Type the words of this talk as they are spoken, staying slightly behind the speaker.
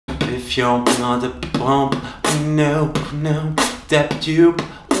If you're not a bump, no, that you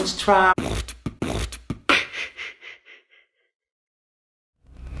was try.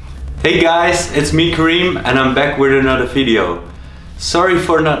 Hey guys, it's me Kareem and I'm back with another video. Sorry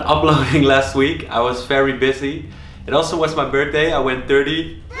for not uploading last week, I was very busy. It also was my birthday, I went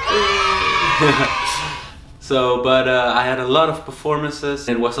 30. But I had a lot of performances.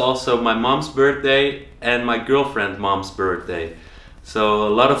 It was also my mom's birthday and my girlfriend's mom's birthday. So a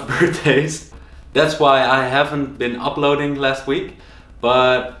lot of birthdays. That's why I haven't been uploading last week.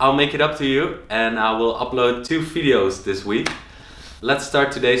 But I'll make it up to you and I will upload 2 videos this week. Let's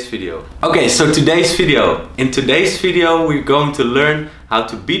start today's video. Okay, so In today's video we're going to learn how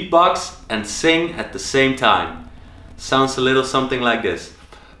to beatbox and sing at the same time. Sounds a little something like this.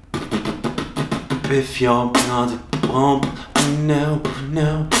 If you're not a bump, no.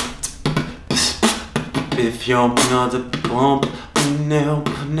 If you're not a bump, no.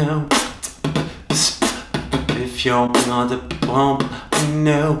 If you're not a bump,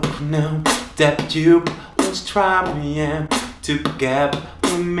 no. That you was trying to get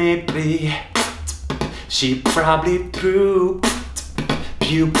with me. She probably threw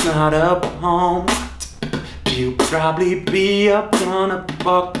you not up home. You probably be up on a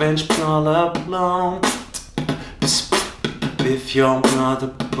park bench all alone. If you're not a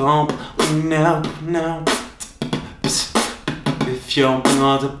bump, no. If you're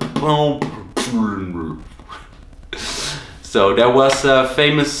not a bump. So that was a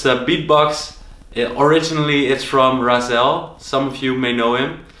famous beatbox. Originally it's from Razel. Some of you may know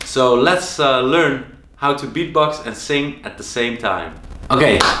him. So let's learn how to beatbox and sing at the same time.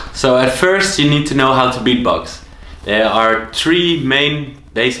 Okay, so at first you need to know how to beatbox. There are 3 main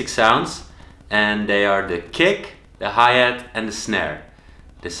basic sounds and they are the kick, the hi-hat and the snare.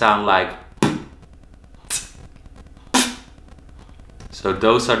 They sound like. So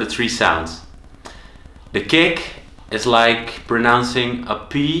those are the 3 sounds. The kick is like pronouncing a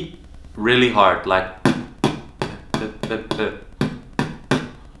P really hard, like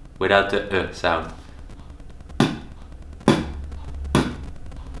without the sound.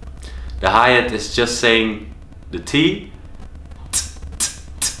 The hi-hat is just saying the T,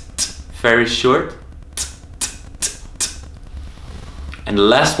 very short. And the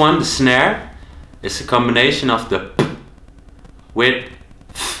last one, the snare, is a combination of the P with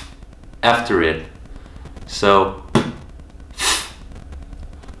after it. So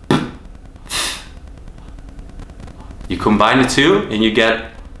you combine the 2 and you get.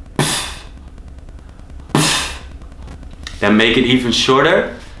 Then make it even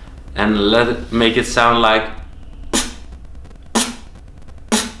shorter. And make it sound like.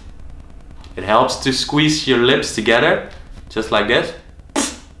 It helps to squeeze your lips together, just like this.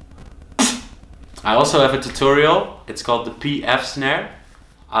 I also have a tutorial, it's called the PF snare.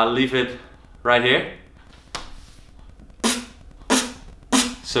 I'll leave it right here.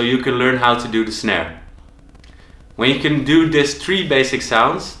 So you can learn how to do the snare. When you can do these 3 basic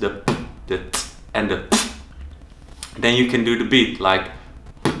sounds, the t and the p, then you can do the beat, like.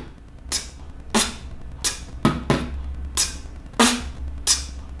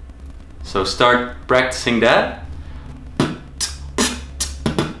 So start practicing that.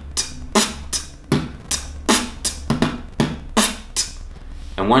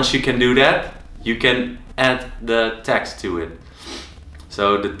 And once you can do that, you can add the text to it.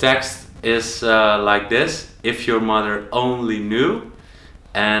 So the text is like this: if your mother only knew.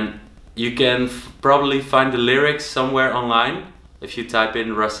 And you can probably find the lyrics somewhere online. If you type in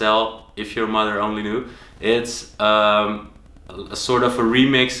Razel, if your mother only knew. It's a sort of a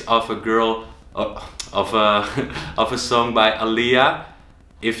remix of a girl of a song by Aaliyah,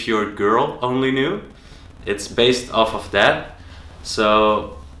 If Your Girl Only Knew. It's based off of that.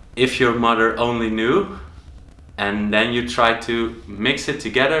 So if your mother only knew, and then you try to mix it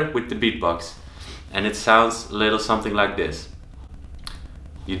together with the beatbox, and it sounds a little something like this.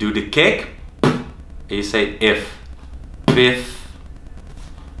 You do the kick and you say if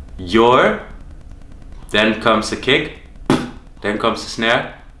your, then comes the kick. Then comes the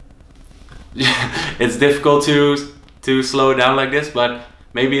snare. It's difficult to slow it down like this, but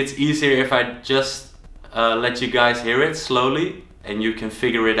maybe it's easier if I just let you guys hear it slowly and you can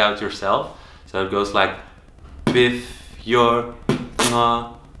figure it out yourself. So it goes like, if your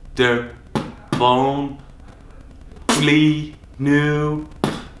mother only knew.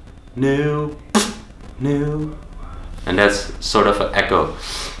 And that's sort of an echo.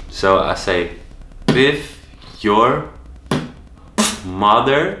 So I say, if your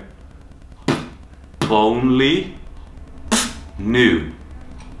mother only knew.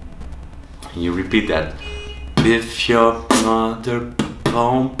 You repeat that. If your mother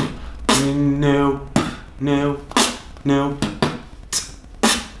nope, nope, nope.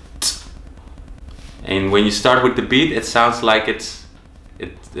 And when you start with the beat, it sounds like it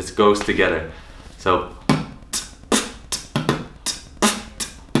goes together. So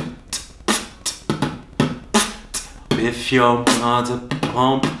if you're not a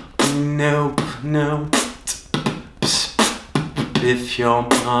pump, nope, nope. If you're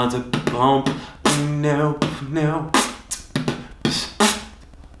not a pump, nope, nope.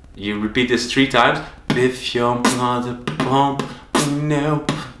 You repeat this 3 times. If you're not a pump,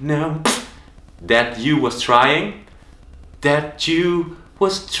 nope, nope. That you was trying, that you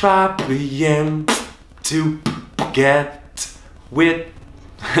was trying to get with.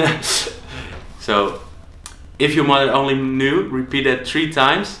 So, if your mother only knew, repeat that 3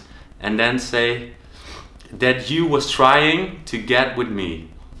 times and then say that you was trying to get with me.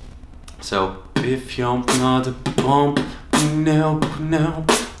 So, if you're not a pump, nope,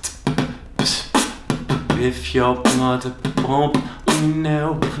 nope. If you're not a pump,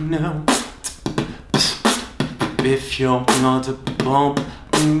 nope, nope. If you're not a pump,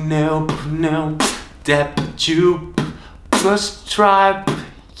 nope, nope. That you was trying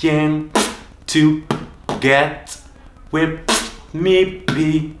to get with me,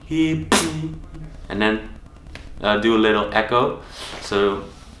 and then do a little echo. So,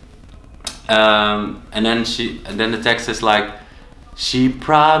 and then the text is like, she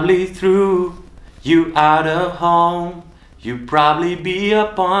probably threw you out of home. You probably be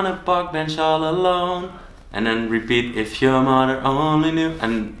up on a park bench all alone. And then repeat, if your mother only knew,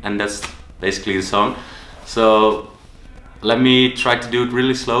 and that's basically the song. So let me try to do it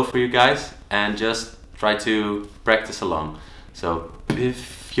really slow for you guys and just try to practice along. So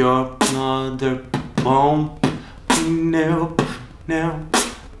if your mother won't, nope, nope,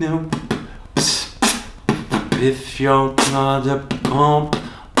 nope. If your mother won't,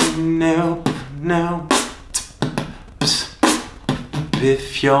 nope, nope.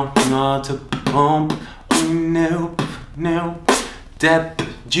 If you're not a pump, nope, nope. That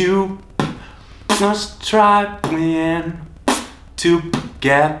you must try to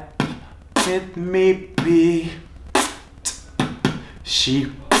get with me, be.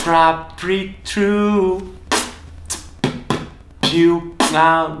 She probably threw you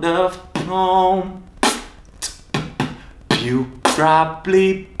out of home. You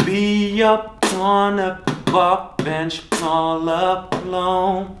probably be up on a park bench all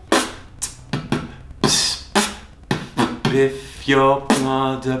alone. If you're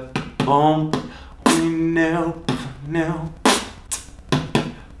not a pump, nope, nope.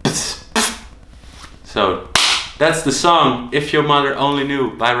 So that's the song If Your Mother Only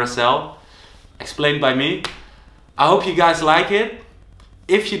Knew by Roselle, explained by me. I hope you guys like it.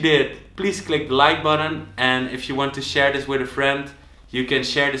 If you did, please click the like button, and if you want to share this with a friend, you can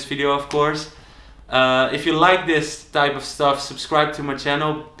share this video, of course. If you like this type of stuff, subscribe to my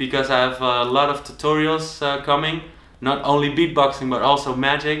channel, because I have a lot of tutorials coming. Not only beatboxing, but also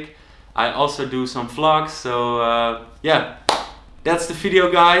magic. I also do some vlogs, so yeah. That's the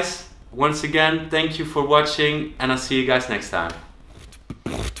video, guys. Once again, thank you for watching, and I'll see you guys next time.